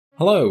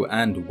Hello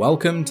and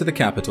welcome to the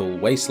capital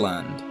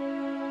wasteland.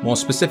 More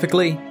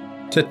specifically,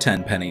 to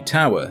Tenpenny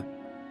Tower.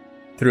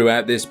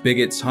 Throughout this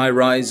bigots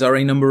high-rise are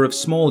a number of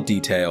small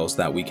details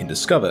that we can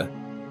discover.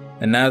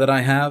 And now that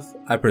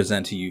I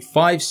present to you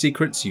 5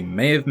 secrets you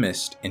may have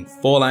missed in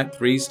Fallout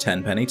 3's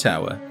Tenpenny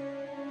Tower.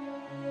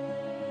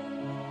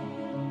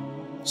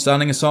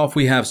 Starting us off,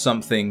 we have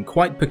something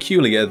quite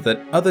peculiar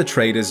that other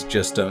traders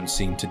just don't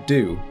seem to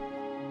do.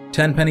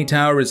 Tenpenny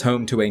Tower is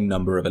home to a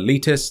number of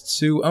elitists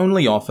who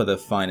only offer the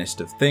finest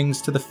of things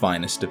to the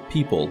finest of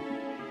people.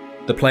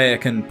 The player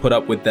can put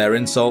up with their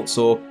insults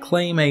or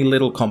claim a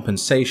little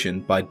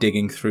compensation by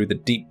digging through the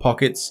deep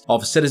pockets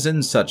of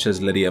citizens such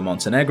as Lydia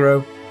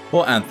Montenegro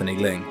or Anthony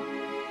Ling.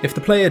 If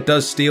the player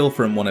does steal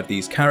from one of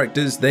these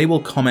characters, they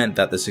will comment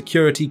that the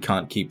security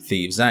can't keep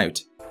thieves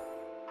out.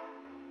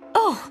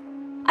 Oh,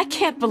 I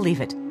can't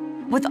believe it.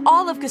 With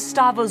all of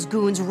Gustavo's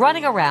goons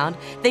running around,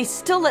 they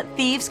still let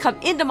thieves come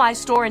into my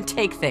store and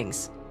take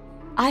things.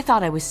 I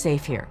thought I was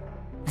safe here.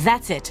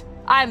 That's it.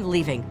 I'm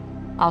leaving.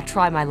 I'll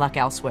try my luck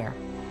elsewhere.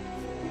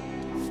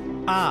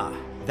 Ah,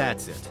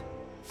 that's it.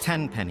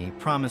 Tenpenny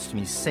promised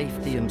me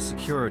safety and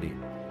security,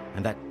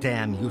 and that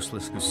damn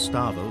useless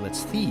Gustavo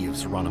lets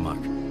thieves run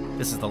amok.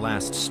 This is the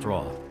last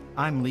straw.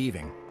 I'm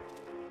leaving.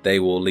 They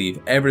will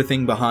leave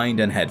everything behind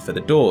and head for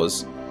the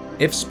doors.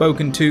 If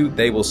spoken to,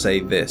 they will say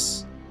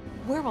this.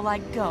 Where will I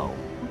go?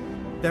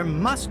 There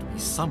must be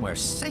somewhere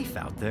safe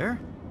out there.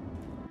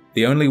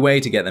 The only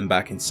way to get them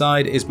back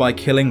inside is by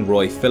killing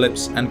Roy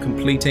Phillips and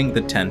completing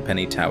the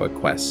Tenpenny Tower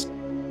quest.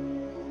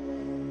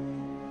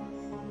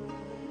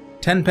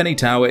 Tenpenny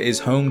Tower is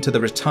home to the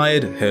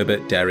retired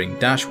Herbert Daring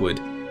Dashwood.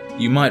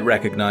 You might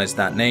recognize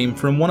that name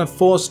from one of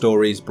 4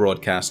 stories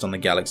broadcast on the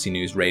Galaxy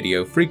News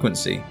radio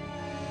frequency.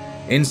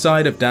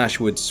 Inside of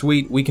Dashwood's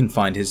suite we can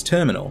find his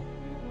terminal.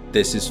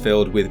 This is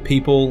filled with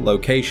people,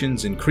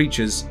 locations and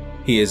creatures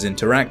he has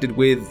interacted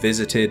with,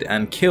 visited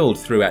and killed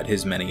throughout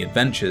his many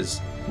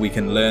adventures. We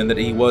can learn that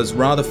he was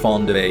rather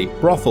fond of a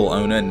brothel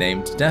owner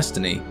named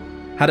Destiny,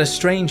 had a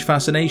strange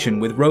fascination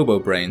with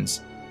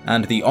robo-brains,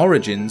 and the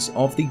origins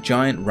of the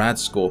giant rad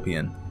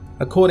scorpion.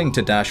 According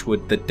to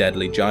Dashwood, the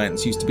deadly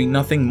giants used to be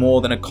nothing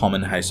more than a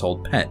common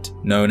household pet,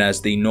 known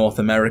as the North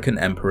American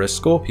Emperor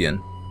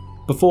Scorpion.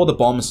 Before the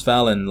bombs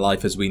fell and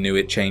life as we knew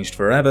it changed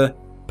forever,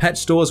 pet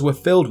stores were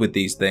filled with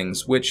these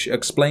things, which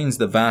explains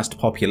the vast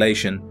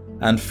population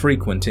and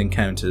frequent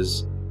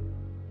encounters.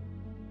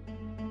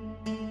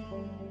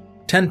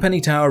 Tenpenny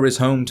Tower is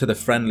home to the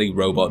friendly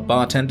robot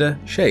bartender,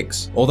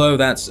 Shakes, although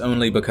that's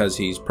only because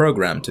he's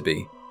programmed to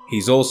be.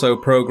 He's also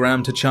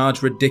programmed to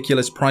charge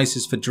ridiculous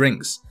prices for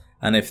drinks,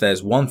 and if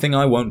there's one thing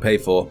I won't pay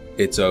for,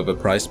 it's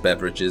overpriced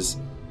beverages.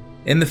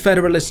 In the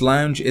Federalist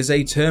Lounge is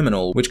a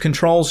terminal which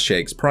controls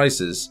Shakes'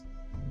 prices.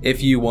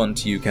 If you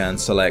want, you can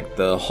select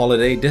the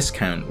holiday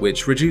discount,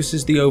 which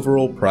reduces the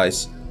overall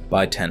price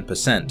by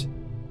 10%,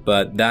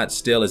 but that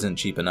still isn't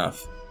cheap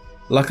enough.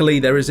 Luckily,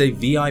 there is a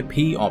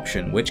VIP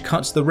option which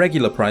cuts the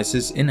regular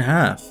prices in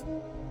half.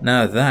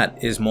 Now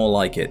that is more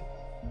like it.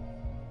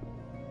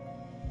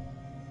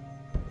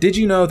 Did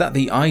you know that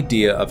the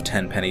idea of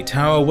Tenpenny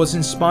Tower was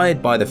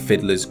inspired by the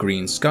Fiddler's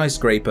Green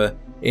skyscraper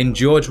in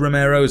George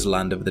Romero's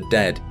Land of the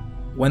Dead?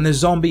 When the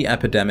zombie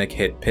epidemic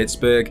hit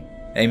Pittsburgh,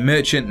 a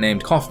merchant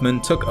named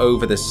Kaufman took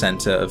over the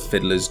center of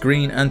Fiddler's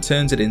Green and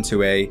turned it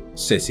into a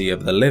city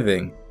of the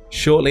living.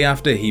 Shortly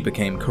after, he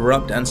became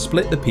corrupt and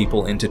split the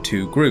people into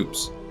 2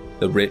 groups,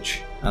 the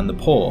rich and the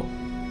poor.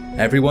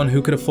 Everyone who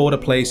could afford a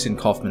place in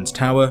Kaufman's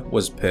tower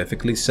was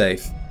perfectly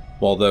safe,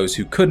 while those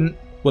who couldn't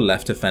were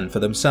left to fend for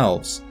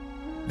themselves.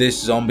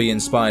 This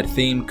zombie-inspired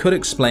theme could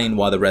explain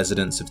why the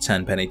residents of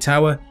Tenpenny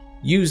Tower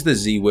use the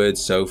Z word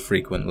so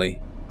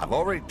frequently. I've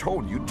already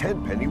told you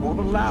Tenpenny won't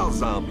allow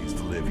zombies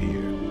to live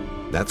here.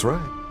 That's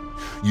right.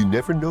 You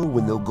never know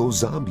when they'll go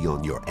zombie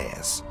on your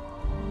ass.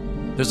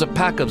 There's a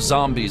pack of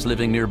zombies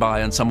living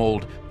nearby in some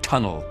old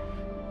tunnel.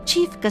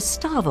 Chief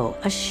Gustavo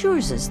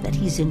assures us that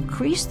he's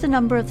increased the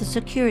number of the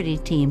security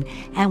team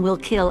and will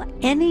kill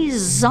any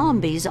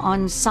zombies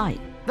on sight.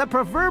 The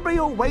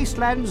proverbial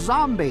wasteland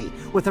zombie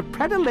with a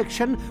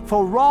predilection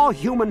for raw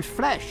human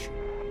flesh.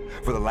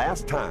 For the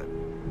last time,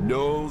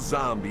 no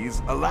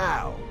zombies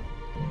allowed.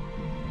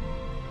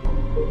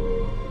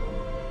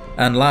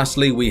 And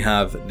lastly, we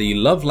have the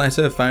love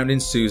letter found in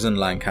Susan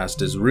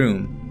Lancaster's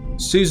room.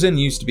 Susan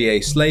used to be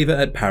a slaver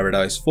at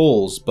Paradise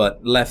Falls,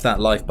 but left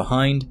that life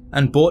behind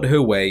and bought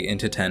her way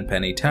into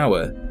Tenpenny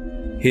Tower.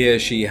 Here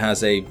she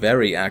has a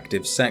very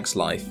active sex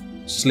life,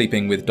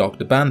 sleeping with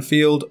Dr.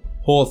 Banfield,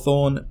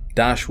 Hawthorne,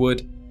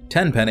 Dashwood,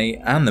 Tenpenny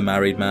and the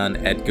married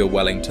man Edgar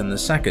Wellington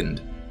II.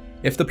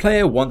 If the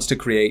player wants to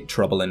create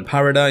trouble in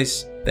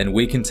paradise, then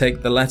we can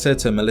take the letter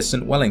to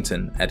Millicent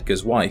Wellington,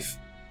 Edgar's wife.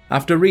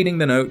 After reading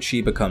the note,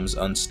 she becomes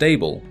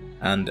unstable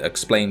and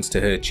explains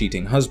to her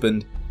cheating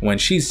husband when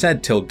she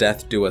said "till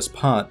death do us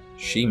part,"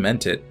 she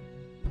meant it.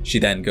 She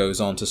then goes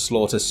on to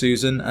slaughter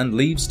Susan and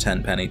leaves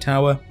Tenpenny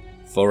Tower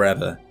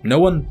forever. No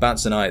one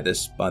bats an eye at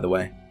this, by the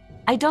way.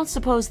 I don't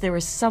suppose there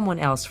is someone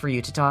else for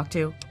you to talk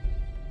to?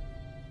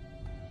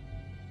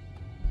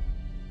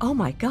 Oh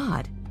my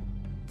God.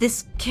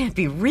 This can't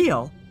be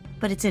real,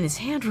 but it's in his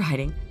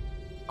handwriting.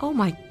 Oh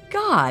my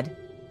God.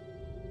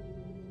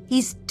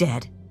 He's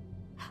dead.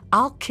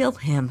 I'll kill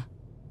him.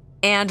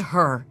 And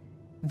her.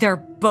 They're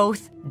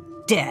both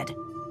dead.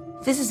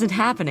 This isn't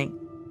happening.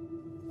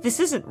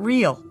 This isn't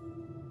real.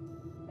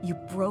 You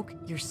broke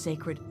your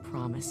sacred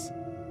promise.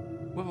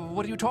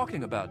 What are you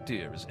talking about,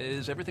 dear?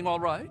 Is everything all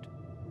right?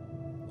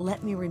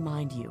 Let me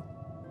remind you,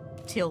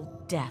 till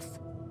death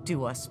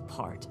do us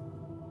part.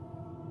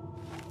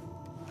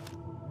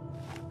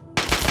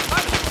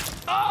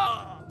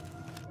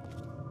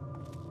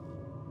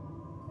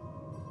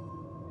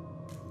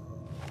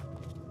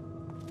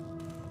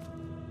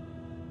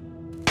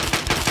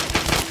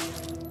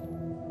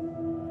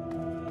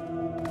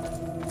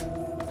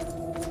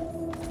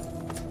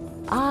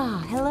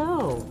 Ah,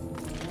 hello.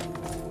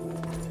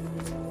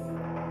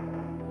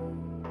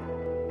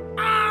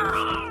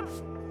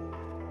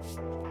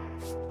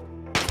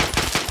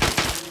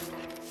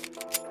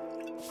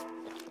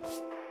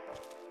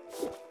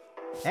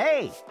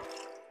 Hey!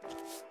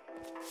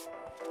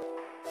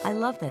 I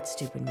love that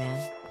stupid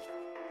man.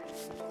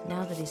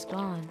 Now that he's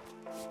gone,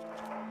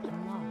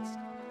 I'm lost.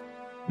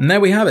 And there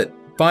we have it,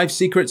 5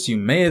 secrets you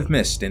may have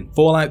missed in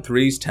Fallout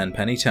 3's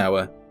Tenpenny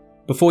Tower.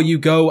 Before you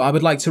go, I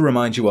would like to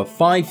remind you of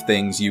 5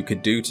 things you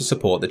could do to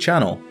support the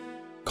channel.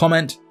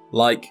 Comment,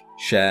 like,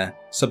 share,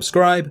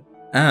 subscribe,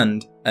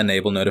 and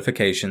enable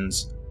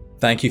notifications.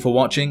 Thank you for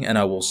watching, and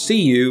I will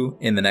see you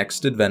in the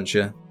next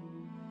adventure.